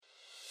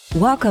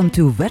Welcome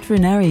to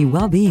Veterinary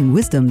Wellbeing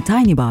Wisdom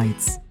Tiny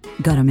Bites.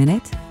 Got a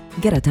minute?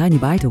 Get a tiny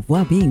bite of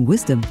well-being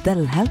wisdom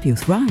that'll help you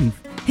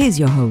thrive. Here's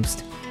your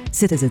host,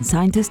 citizen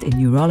scientist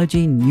in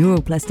neurology,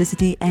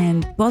 neuroplasticity,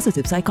 and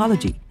positive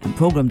psychology, and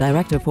program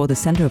director for the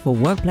Center for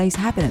Workplace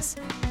Happiness,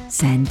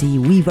 Sandy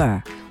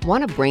Weaver.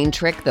 Want a brain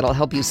trick that'll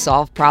help you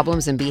solve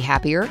problems and be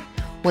happier?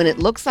 When it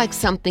looks like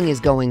something is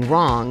going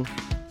wrong,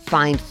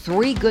 find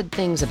 3 good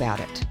things about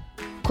it.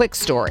 Quick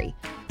story.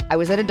 I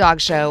was at a dog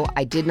show,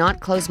 I did not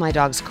close my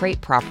dog's crate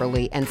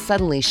properly, and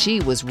suddenly she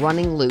was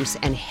running loose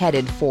and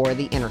headed for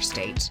the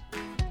interstate.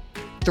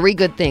 3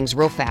 good things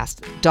real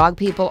fast. Dog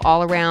people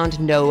all around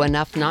know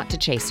enough not to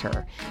chase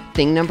her.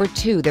 Thing number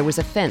 2, there was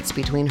a fence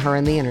between her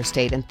and the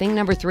interstate. And thing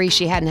number 3,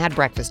 she hadn't had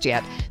breakfast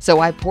yet. So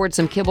I poured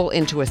some kibble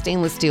into a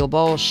stainless steel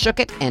bowl, shook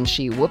it, and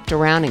she whooped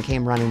around and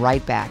came running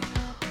right back.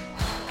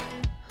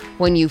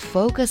 When you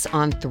focus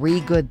on 3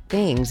 good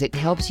things, it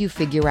helps you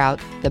figure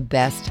out the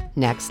best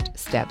next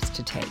steps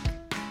to take.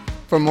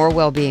 For more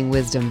well-being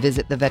wisdom,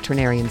 visit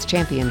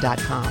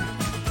theveterinarianschampion.com.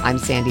 I'm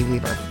Sandy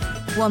Weaver.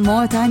 Want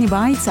more tiny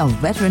bites of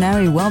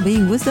veterinary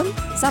well-being wisdom?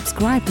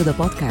 Subscribe to the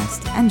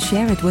podcast and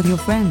share it with your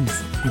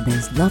friends. And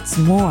there's lots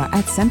more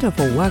at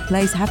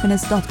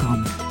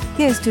centerforworkplacehappiness.com.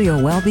 Here's to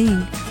your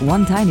well-being,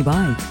 one tiny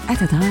bite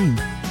at a time.